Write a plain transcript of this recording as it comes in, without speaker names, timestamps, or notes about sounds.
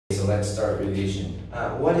let's start revision.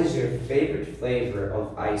 What is your favorite flavor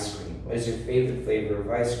of ice cream? What is your favorite flavor of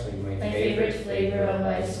ice cream? My favorite flavor of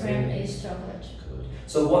ice cream is chocolate. Good.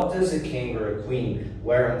 So what does a king or a queen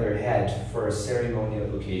wear on their head for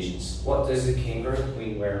ceremonial occasions? What does a king or a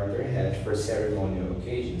queen wear on their head for ceremonial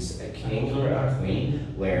occasions? A king or a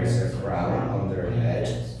queen wears a crown on their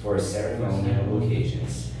head for ceremonial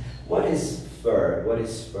occasions. What is fur? What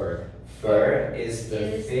is fur? Fur is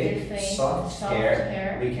the thick, soft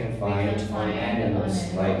hair we can find on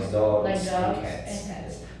animals like dogs and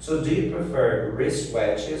cats. So do you prefer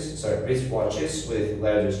wristwatches with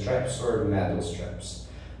leather straps or metal straps?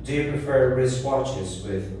 Do you prefer wristwatches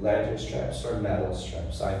with leather straps or metal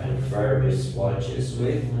straps? I prefer wristwatches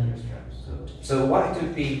with leather straps. So why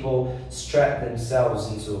do people strap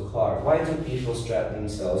themselves into a car? Why do people strap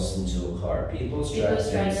themselves into a car? People strap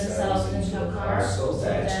themselves into a car so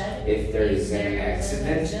that if there is an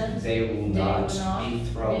accident, they will not be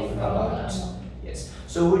thrown about. Yes.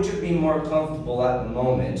 So would you be more comfortable at the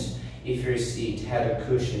moment if your seat had a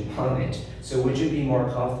cushion on it? So would you be more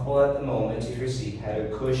comfortable at the moment if your seat had a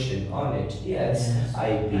cushion on it? Yes,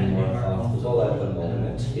 I'd be more comfortable at the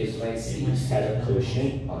moment if my seat had a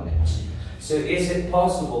cushion on it. So is it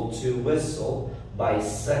possible to whistle by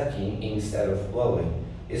sucking instead of blowing?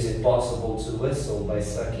 Is it possible to whistle by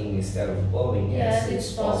sucking instead of blowing? Yes,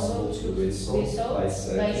 it's possible to whistle by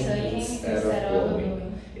sucking instead of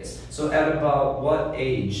blowing. Yes. So at about what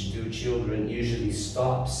age do children usually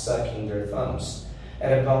stop sucking their thumbs?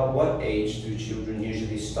 At about what age do children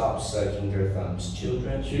usually stop sucking their thumbs?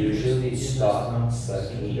 Children usually stop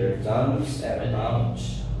sucking their thumbs at about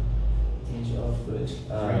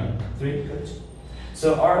three. Good.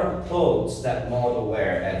 So are the clothes that models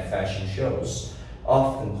wear at fashion shows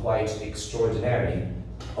often quite extraordinary?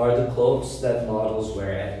 Are the clothes that models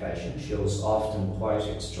wear at fashion shows often quite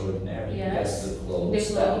extraordinary? Yes, the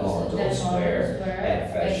clothes that models wear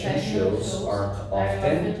at fashion shows are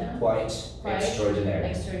often quite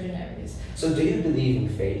extraordinary. So do you believe in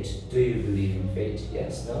fate? Do you believe in fate?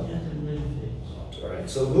 Yes, no? Yeah, I believe in fate. Alright,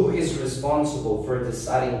 so who is responsible for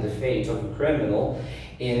deciding the fate of a criminal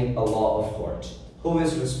in a law of court? Who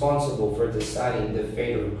is responsible for deciding the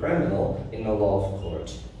fate of a criminal in a law of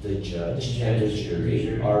court? The judge and the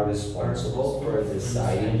jury are responsible for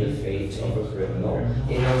deciding the fate of a criminal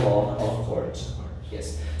in a law of court.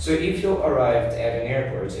 Yes. So if you arrived at an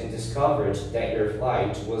airport and discovered that your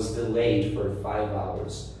flight was delayed for 5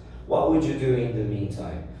 hours, what would you do in the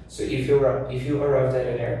meantime? So if you arrived at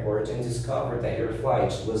an airport and discovered that your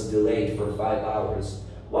flight was delayed for 5 hours,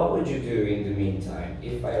 what would you do in the meantime?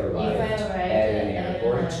 If I arrived at an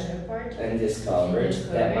airport and discovered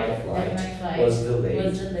that my flight was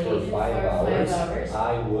delayed for 5 hours,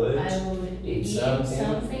 I would eat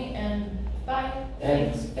something and buy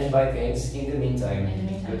things in the meantime.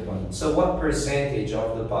 Good one. So what percentage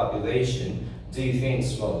of the population do you think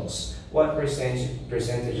smokes? What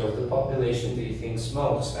percentage of the population do you think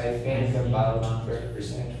smokes? I think about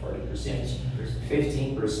 30%, 40%.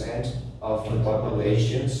 15% of the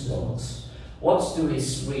population smokes. What do we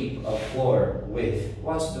sweep a floor with?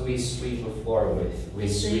 What do we sweep a floor with? We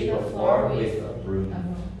sweep a floor with a broom.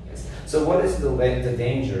 Yes. So what is the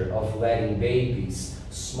danger of letting babies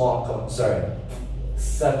suck on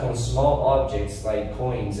small objects like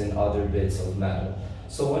coins and other bits of metal?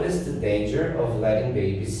 So what is the danger of letting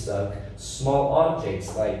babies suck small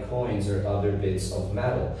objects like coins or other bits of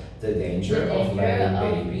metal? The danger of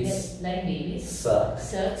letting babies suck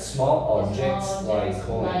small objects like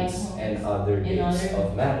coins and other bits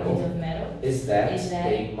of metal is that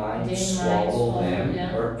they might swallow them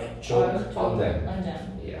or choke on them.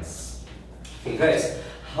 Yes. Because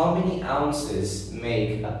how many ounces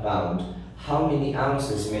make a pound? How many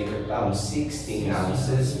ounces make a pound? 16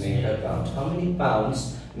 ounces make a pound. How many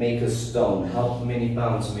pounds make a stone? How many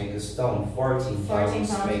pounds make a stone? 14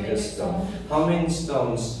 pounds make a stone. How many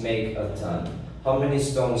stones make a ton? How many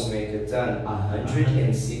stones make a ton?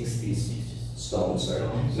 160 stones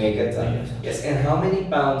make a ton. Yes, and how many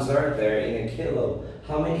pounds are there in a kilo?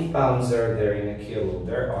 How many pounds are there in a kilo?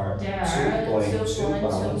 There are 2.2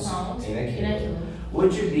 pounds in a kilo.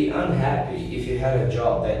 Would you be unhappy if you had a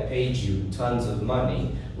job that paid you tons of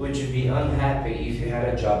money? Would you be unhappy if you had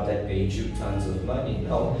a job that paid you tons of money?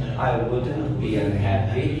 No, I wouldn't be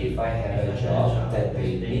unhappy if I had a job that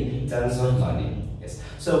paid me tons of money. Yes.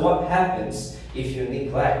 So what happens if you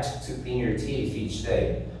neglect to clean your teeth each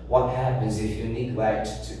day? What happens if you neglect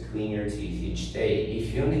to clean your teeth each day?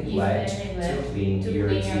 If you neglect to clean your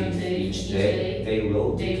teeth each day, they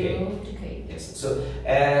will decay. Yes. So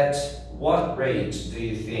at what rate do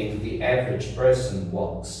you think the average person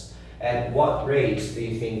walks? At what rate do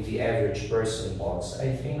you think the average person walks?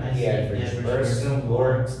 I think the average person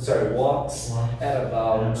walks at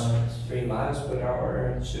about 3 miles per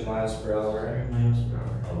hour, 2 miles per hour. 3 miles per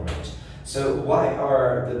hour. Alright. So why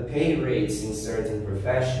are the pay rates in certain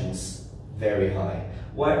professions very high?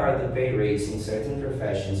 Why are the pay rates in certain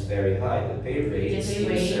professions very high? The pay rates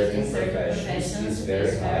in certain professions is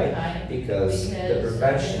very high because the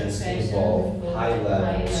professions involve high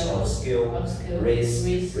levels of skill,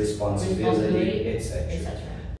 risk, responsibility, etc.